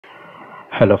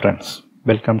Hello friends,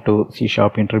 welcome to C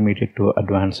Sharp Intermediate to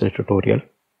Advanced tutorial.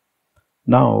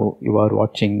 Now you are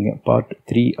watching part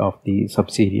 3 of the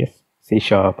subseries C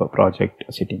Sharp project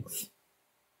settings.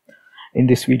 In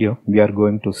this video, we are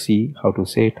going to see how to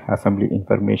set assembly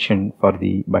information for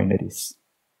the binaries.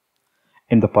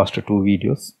 In the past two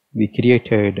videos, we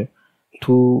created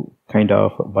two kind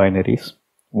of binaries.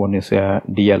 One is a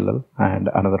DLL and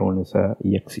another one is a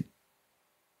EXE.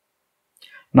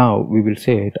 Now we will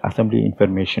set assembly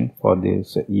information for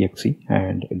this EXE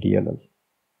and DLL.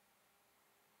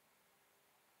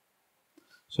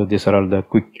 So these are all the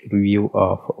quick review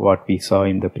of what we saw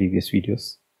in the previous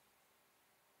videos.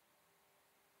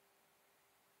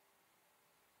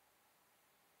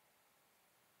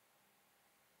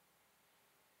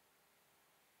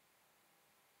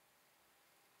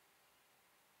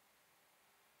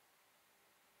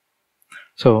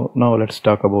 So now let's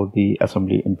talk about the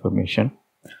assembly information.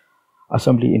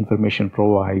 Assembly information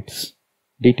provides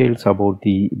details about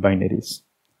the binaries.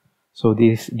 So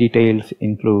these details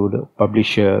include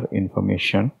publisher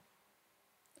information,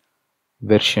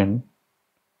 version,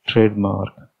 trademark,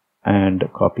 and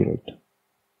copyright.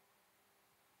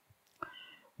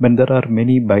 When there are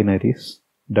many binaries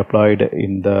deployed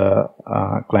in the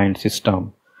client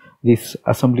system, this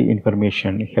assembly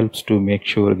information helps to make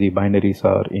sure the binaries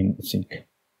are in sync.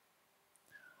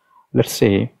 Let's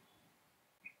say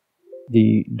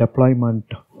the deployment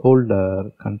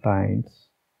folder contains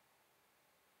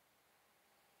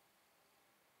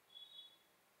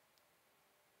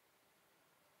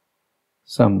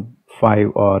some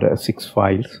 5 or 6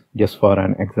 files, just for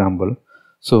an example.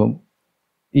 So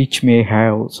each may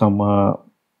have some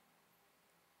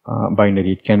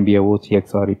binary. It can be a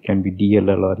OCX or it can be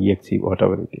DLL or EXE,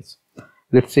 whatever it is.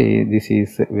 Let's say this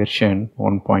is version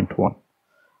 1.1.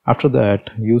 After that,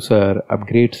 user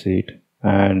upgrades it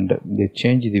and they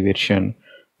change the version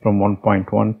from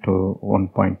 1.1 to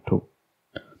 1.2.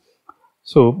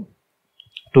 So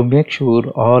to make sure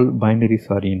all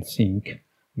binaries are in sync,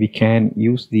 we can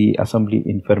use the assembly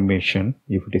information.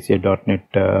 If it is a .NET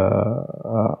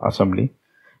assembly,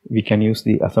 we can use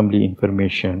the assembly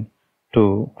information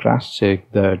to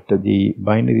cross-check that the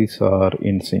binaries are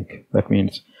in sync. That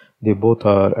means they both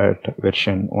are at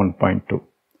version 1.2.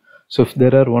 So if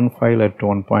there are one file at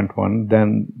 1.1,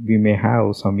 then we may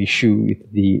have some issue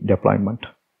with the deployment.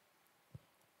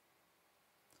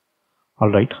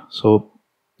 Alright, so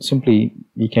simply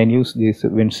we can use this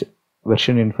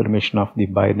version information of the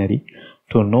binary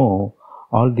to know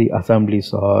all the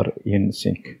assemblies are in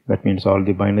sync. That means all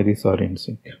the binaries are in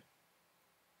sync.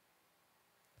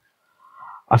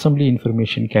 Assembly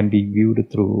information can be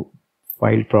viewed through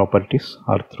file properties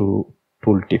or through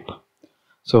tooltip.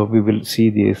 So we will see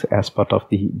this as part of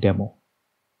the demo.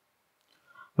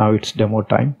 Now it's demo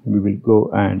time. We will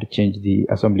go and change the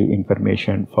assembly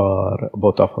information for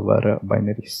both of our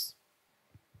binaries.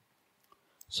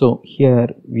 So here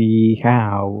we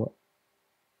have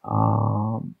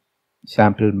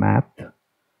sample math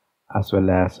as well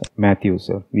as math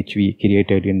user, which we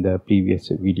created in the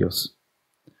previous videos.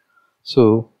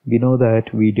 So we know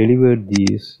that we delivered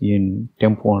these in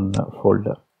temp1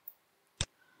 folder.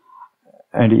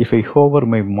 And if I hover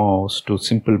my mouse to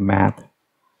simple math,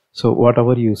 so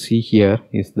whatever you see here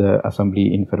is the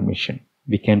assembly information.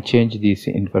 We can change this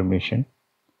information.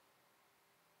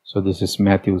 So this is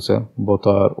math user, both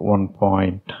are 1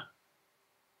 point.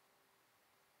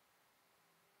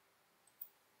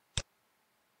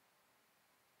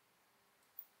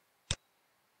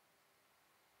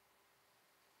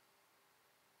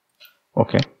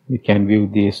 Okay, we can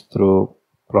view this through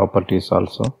properties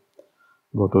also.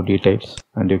 Go to details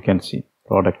and you can see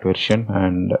product version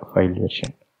and file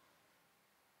version.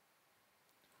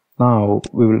 Now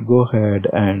we will go ahead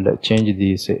and change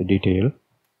this detail.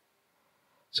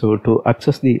 So to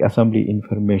access the assembly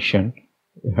information,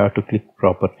 you have to click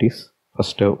properties.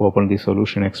 First open the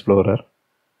Solution Explorer,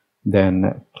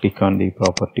 then click on the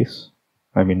properties.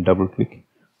 Double click.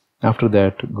 After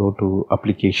that, go to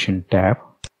Application tab.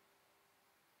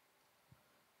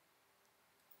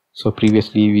 So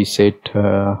previously we set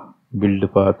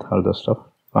build path, all the stuff.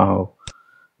 Now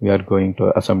we are going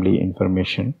to assembly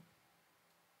information.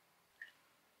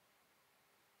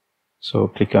 So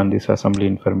click on this assembly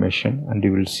information and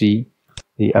you will see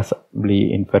the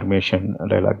assembly information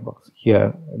dialog box.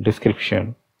 Here,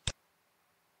 description.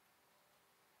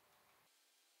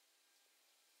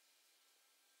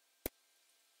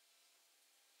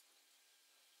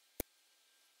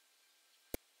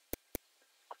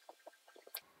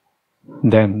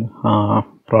 Then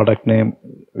product name,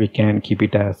 we can keep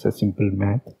it as a simple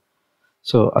math.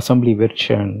 So assembly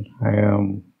version, I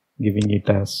am giving it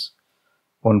as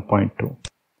 1.2,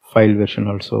 file version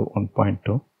also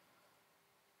 1.2.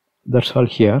 That's all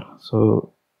here.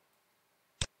 So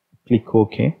click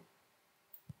OK.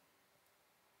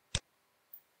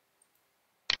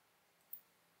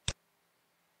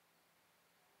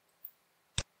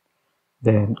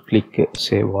 Then click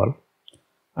Save All.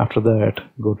 After that,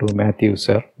 go to Math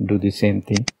User, do the same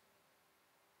thing.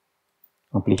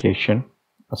 Application,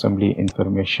 Assembly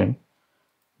Information,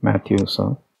 Math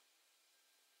User.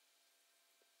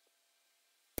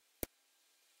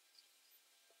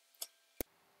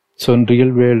 So in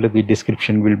real world, the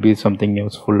description will be something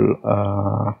useful.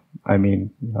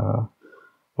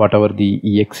 Whatever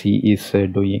the exe is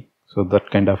doing. So that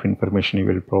kind of information you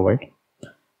will provide.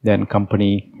 Then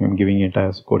company, I'm giving it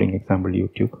as coding example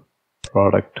YouTube.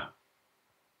 Product,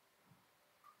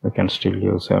 we can still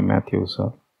use a Math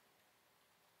User.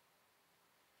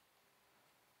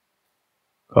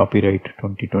 Copyright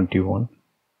 2021.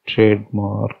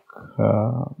 Trademark,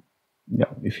 yeah,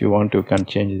 if you want you can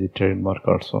change the trademark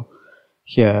also.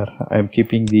 Here I'm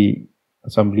keeping the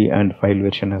assembly and file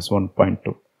version as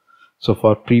 1.2. So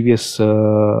for previous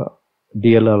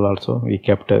DLL also we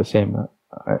kept the same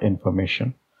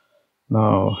information.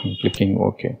 Now I'm clicking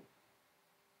OK.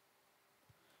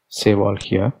 Save all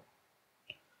here.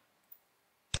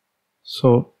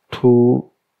 So to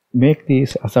make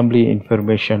this assembly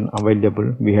information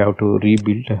available, we have to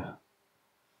rebuild.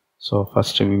 So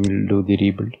first we will do the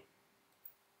rebuild.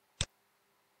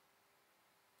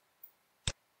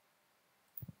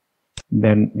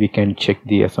 Then we can check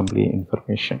the assembly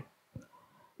information.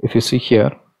 If you see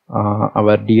here,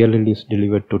 our DLL is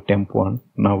delivered to temp1.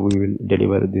 Now we will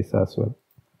deliver this as well.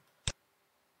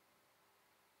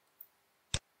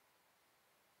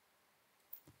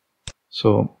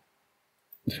 So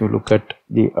if you look at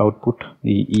the output,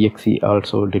 the exe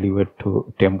also delivered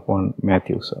to temp1 Math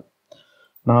User.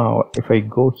 Now if I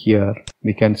go here,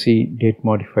 we can see date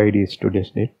modified is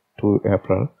today's date, 2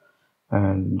 April,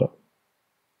 and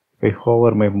if I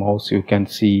hover my mouse, you can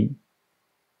see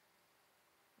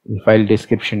the file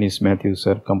description is Math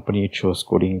User, company it shows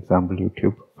coding example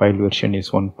YouTube, file version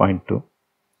is 1.2.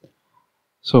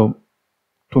 So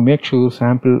to make sure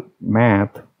sample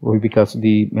math, because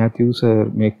the Math User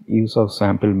make use of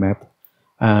sample math,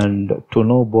 and to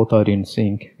know both are in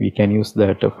sync, we can use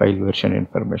that file version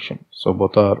information. So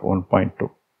both are 1.2.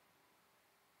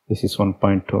 This is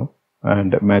 1.2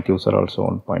 and Math User also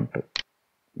 1.2.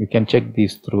 We can check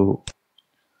these through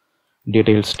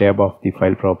details tab of the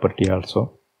file property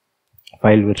also.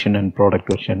 File version and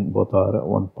product version both are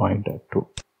 1.2.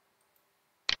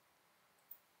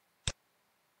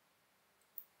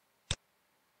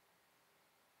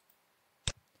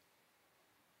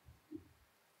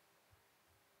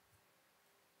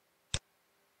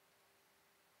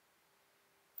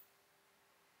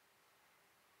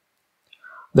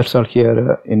 That's all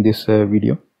here in this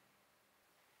video.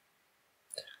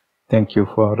 Thank you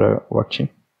for watching.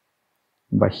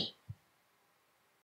 Bye.